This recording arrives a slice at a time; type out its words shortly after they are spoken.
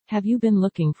Have you been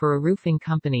looking for a roofing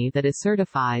company that is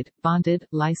certified, bonded,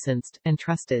 licensed, and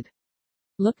trusted?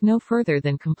 Look no further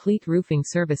than Complete Roofing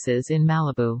Services in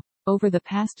Malibu. Over the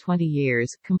past 20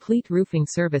 years, Complete Roofing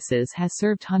Services has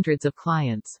served hundreds of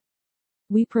clients.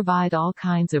 We provide all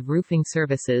kinds of roofing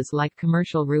services like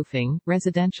commercial roofing,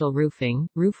 residential roofing,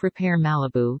 roof repair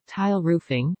Malibu, tile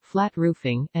roofing, flat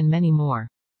roofing, and many more.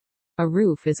 A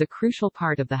roof is a crucial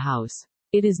part of the house.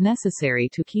 It is necessary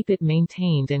to keep it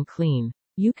maintained and clean.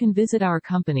 You can visit our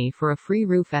company for a free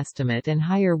roof estimate and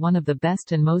hire one of the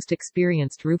best and most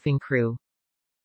experienced roofing crew.